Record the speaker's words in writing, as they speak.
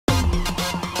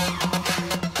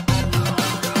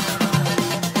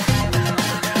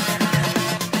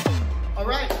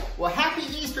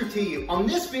to you. On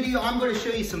this video, I'm going to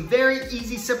show you some very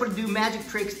easy, simple to do magic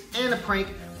tricks and a prank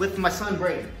with my son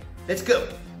Brady. Let's go.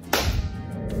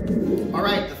 All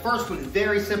right, the first one is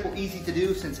very simple, easy to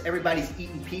do since everybody's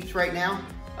eating peeps right now.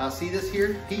 See this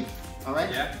here, peep? All right?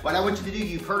 Yeah. What I want you to do,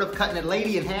 you've heard of cutting a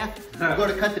lady in half. We're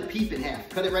going to cut the peep in half.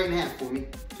 Cut it right in half for me.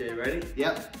 Okay, ready?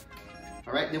 Yep.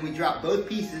 All right, then we drop both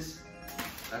pieces.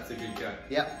 That's a good cut.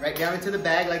 Yep, right down into the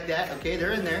bag like that. Okay,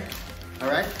 they're in there. All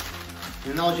right.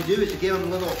 And all you do is you give them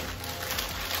a little,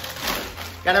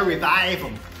 gotta revive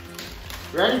them.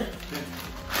 Ready?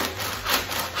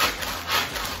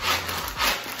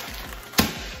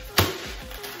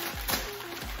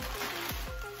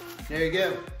 There you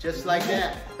go, just like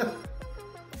that.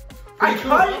 I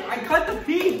cut the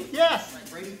piece. Yes.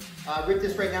 Brady, rip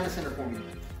this right down the center for me.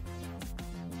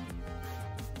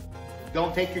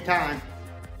 Don't take your time.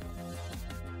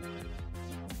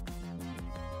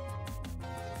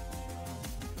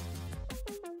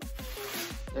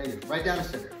 There you go, right down the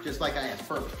center, just like I asked,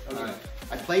 perfect. Okay. Right.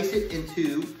 I place it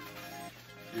into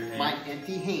my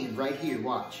empty hand right here,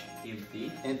 watch.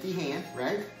 Empty? Empty hand,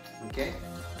 right? Okay,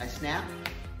 I snap,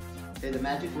 say the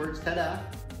magic words, ta-da.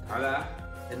 Ta-da.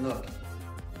 And look,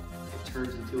 it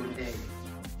turns into an egg.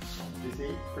 You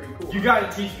see? Pretty cool. You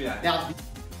gotta teach me that. Now,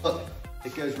 look,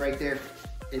 it goes right there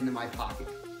into my pocket.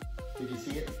 Did you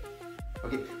see it?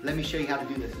 Okay, let me show you how to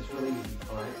do this. It's really easy,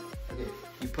 all right? Okay,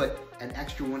 you put an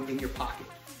extra one in your pocket,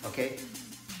 okay?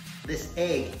 This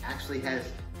egg actually has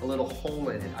a little hole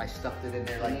in it. I stuffed it in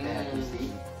there like that, you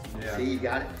see? Yeah. See, you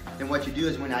got it? And what you do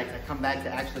is when I come back to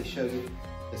actually show you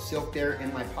the silk there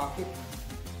in my pocket,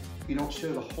 you don't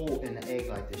show the hole in the egg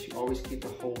like this. You always keep the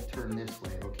hole turned this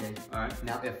way, okay? All right.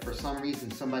 Now, if for some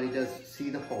reason somebody does see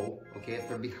the hole, okay, if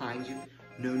they're behind you,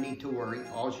 no need to worry.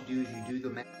 All you do is you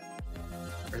do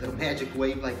the magic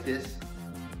wave like this.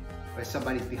 If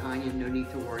somebody's behind you, no need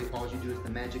to worry. All you do is the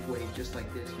magic wave just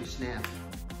like this. You snap,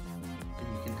 and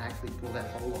you can actually pull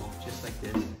that hole off just like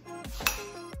this.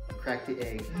 Crack the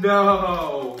egg.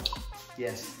 No.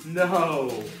 Yes.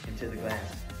 No. Into the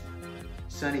glass.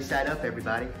 Sunny side up,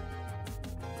 everybody.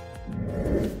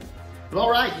 Well,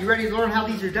 all right, you ready to learn how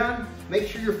these are done? Make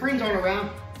sure your friends aren't around.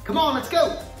 Come on, let's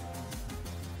go.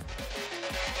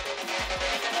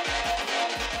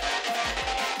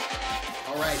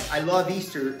 All right, I love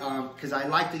Easter because I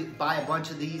like to buy a bunch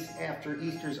of these after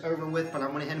Easter's over with, but I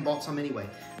went ahead and bought some anyway.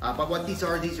 But what these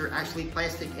are actually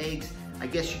plastic eggs. I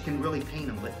guess you can really paint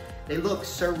them, but they look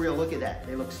so real. Look at that,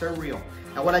 they look so real.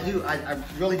 Now what I do, I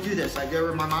really do this. I go over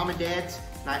to my mom and dad's,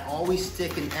 and I always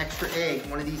stick an extra egg,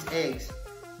 one of these eggs,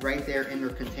 right there in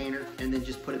their container, and then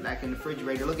just put it back in the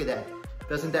refrigerator. Look at that.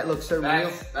 Doesn't that look so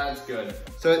real? That's good.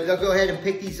 So they'll go ahead and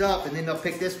pick these up, and then they'll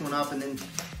pick this one up, and then,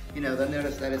 you know, they'll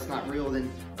notice that it's not real,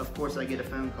 then of course I get a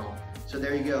phone call. So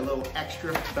there you go, a little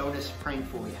extra bonus prank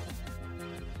for you.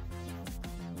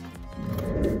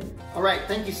 All right,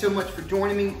 thank you so much for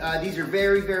joining me. These are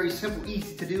very, very simple,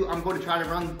 easy to do. I'm going to try to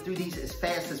run through these as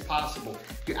fast as possible.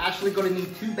 You're actually going to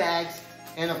need 2 bags,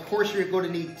 and of course you're going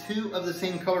to need 2 of the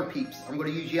same color peeps. I'm going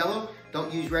to use yellow.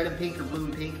 Don't use red and pink or blue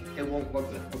and pink. It won't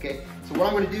look good, okay? So what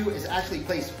I'm going to do is actually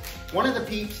place one of the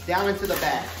peeps down into the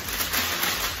bag.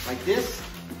 Like this.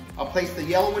 I'll place the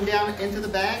yellow one down into the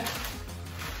bag.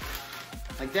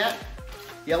 Like that.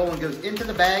 Yellow one goes into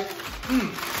the bag.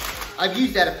 I've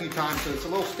used that a few times, so it's a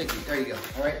little sticky. There you go,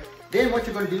 all right? Then what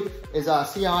you're gonna do is,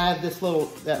 see how I have this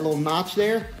that little notch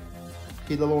there?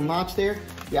 See the little notch there?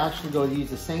 You're actually gonna use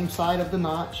the same side of the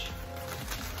notch.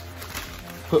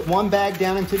 Put one bag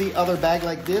down into the other bag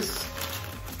like this.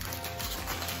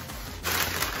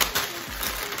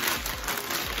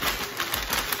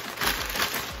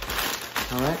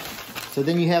 All right, so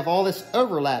then you have all this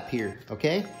overlap here,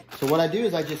 okay? So what I do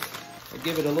is I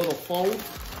give it a little fold.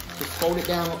 Just fold it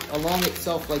down along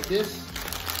itself like this.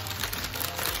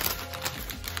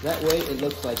 That way it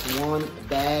looks like one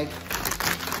bag.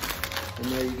 And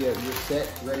there you go, you're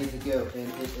set, ready to go.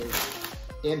 And it is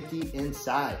empty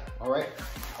inside, all right?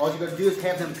 All you're gonna do is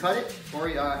have them cut it, or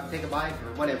take a bite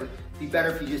or whatever. It'd be better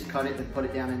if you just cut it and put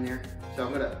it down in there. So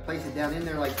I'm gonna place it down in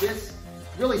there like this.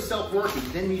 Really self-working.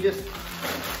 Then you just,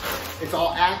 it's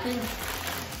all acting.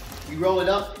 You roll it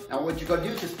up. Now what you're gonna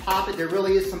do is just pop it. There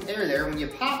really is some air there. When you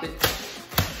pop it,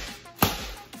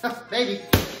 baby,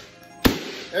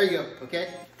 there you go,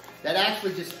 okay? That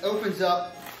actually just opens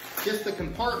up just the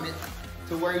compartment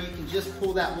to where you can just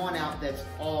pull that one out that's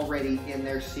already in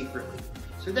there secretly.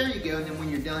 So there you go, and then when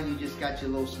you're done, you just got your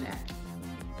little snack.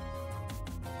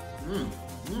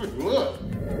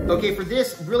 Good. Okay, for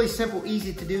this, really simple,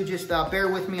 easy to do, just bear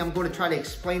with me. I'm going to try to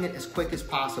explain it as quick as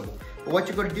possible. But what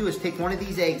you're going to do is take one of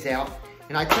these eggs out,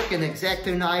 And I took an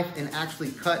X-Acto knife and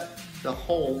actually cut the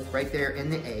hole right there in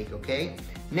the egg, okay?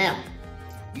 Now,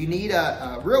 you need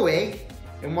a real egg.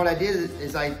 And what I did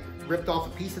is I ripped off a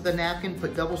piece of the napkin,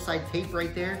 put double-side tape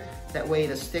right there. That way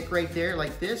it'll stick right there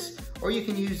like this. Or you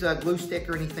can use a glue stick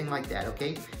or anything like that,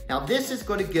 okay? Now this is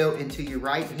gonna go into your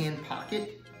right-hand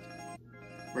pocket,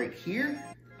 right here.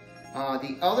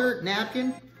 The other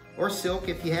napkin or silk,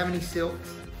 if you have any silks,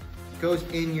 goes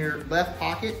in your left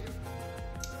pocket.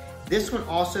 This one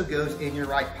also goes in your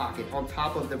right pocket on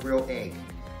top of the real egg.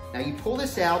 Now you pull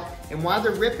this out, and while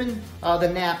they're ripping the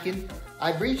napkin,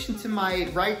 I reach into my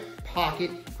right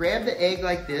pocket, grab the egg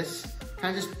like this,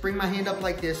 kind of just bring my hand up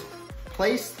like this,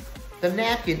 place the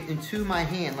napkin into my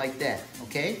hand like that,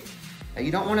 okay? Now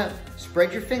you don't wanna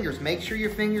spread your fingers. Make sure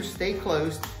your fingers stay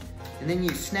closed, and then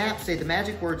you snap, say the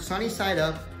magic word, sunny side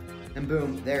up, and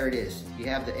boom, there it is. You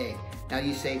have the egg. Now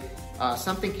you say,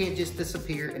 something can't just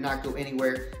disappear and not go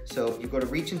anywhere, so you're gonna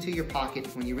reach into your pocket.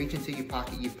 When you reach into your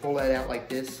pocket, you pull that out like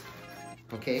this,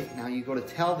 okay? Now you go to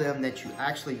tell them that you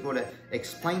actually go to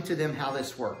explain to them how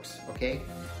this works, okay?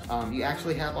 You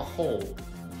actually have a hole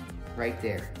right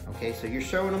there, okay? So you're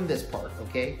showing them this part,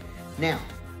 okay? Now,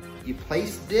 you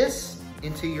place this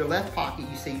into your left pocket.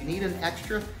 You say you need an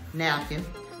extra napkin,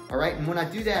 all right? And when I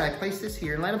do that, I place this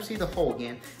here and let them see the hole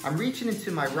again. I'm reaching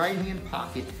into my right-hand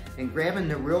pocket and grabbing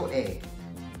the real egg.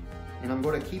 And I'm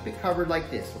gonna keep it covered like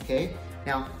this, okay?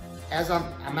 Now, as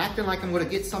I'm acting like I'm gonna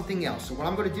get something else. So what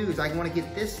I'm gonna do is I wanna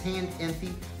get this hand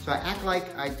empty, so I act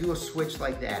like I do a switch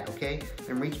like that, okay?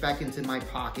 And reach back into my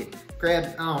pocket,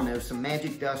 grab, I don't know, some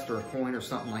magic dust or a coin or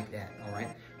something like that, all right?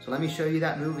 So let me show you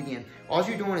that move again. All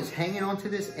you're doing is hanging onto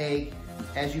this egg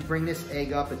as you bring this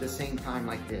egg up at the same time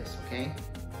like this, okay?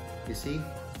 You see?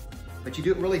 But you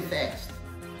do it really fast.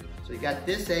 So you got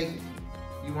this egg,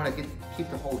 you wanna keep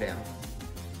the hole down.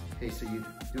 Okay, so you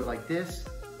do it like this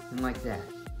and like that.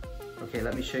 Okay,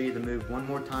 let me show you the move one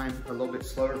more time, a little bit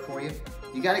slower for you.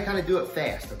 You gotta kind of do it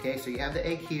fast, okay? So you have the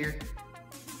egg here.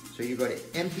 So you're gonna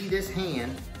empty this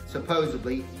hand,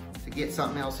 supposedly, to get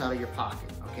something else out of your pocket,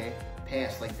 okay?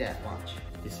 Pass like that, watch.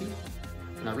 You see?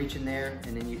 And I reach in there,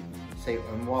 and then you say,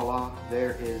 and voila,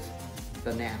 there is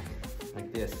the napkin,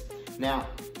 like this. Now,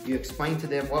 you explain to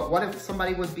them, what if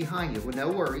somebody was behind you? Well, no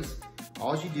worries.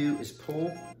 All you do is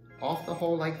pull off the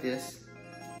hole like this.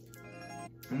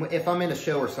 And if I'm in a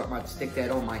show or something, I'd stick that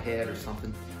on my head or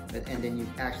something. And then you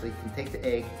actually can take the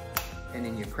egg and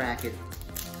then you crack it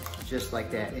just like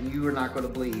that. And you are not gonna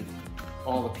believe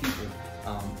all the people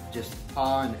just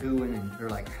and oohing, and they're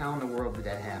like, how in the world did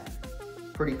that happen?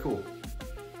 Pretty cool.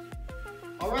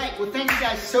 All right, well, thank you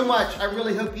guys so much. I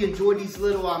really hope you enjoyed these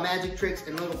little magic tricks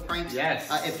and little pranks. Yes.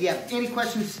 If you have any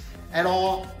questions at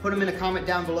all, put them in a comment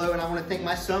down below. And I want to thank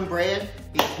my son, Brad.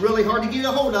 He's really hard to get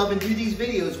a hold of and do these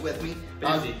videos with me.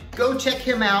 Go check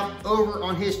him out over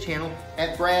on his channel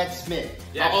at Brad Smith.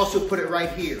 Yes. I'll also put it right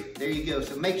here. There you go.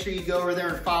 So make sure you go over there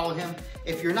and follow him.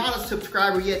 If you're not a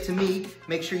subscriber yet to me,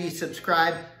 make sure you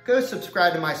subscribe. Go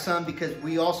subscribe to my son, because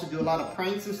we also do a lot of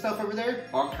pranks and stuff over there.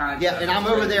 All kinds. Yeah, and I'm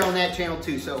over there on that channel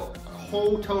too. So a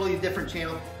whole totally different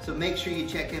channel. So make sure you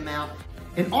check him out.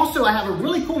 And also, I have a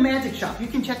really cool magic shop. You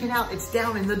can check it out. It's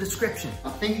down in the description.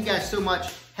 Thank you guys so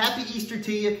much. Happy Easter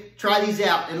to you. Try these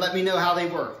out and let me know how they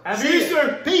work. Happy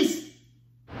Easter. Peace.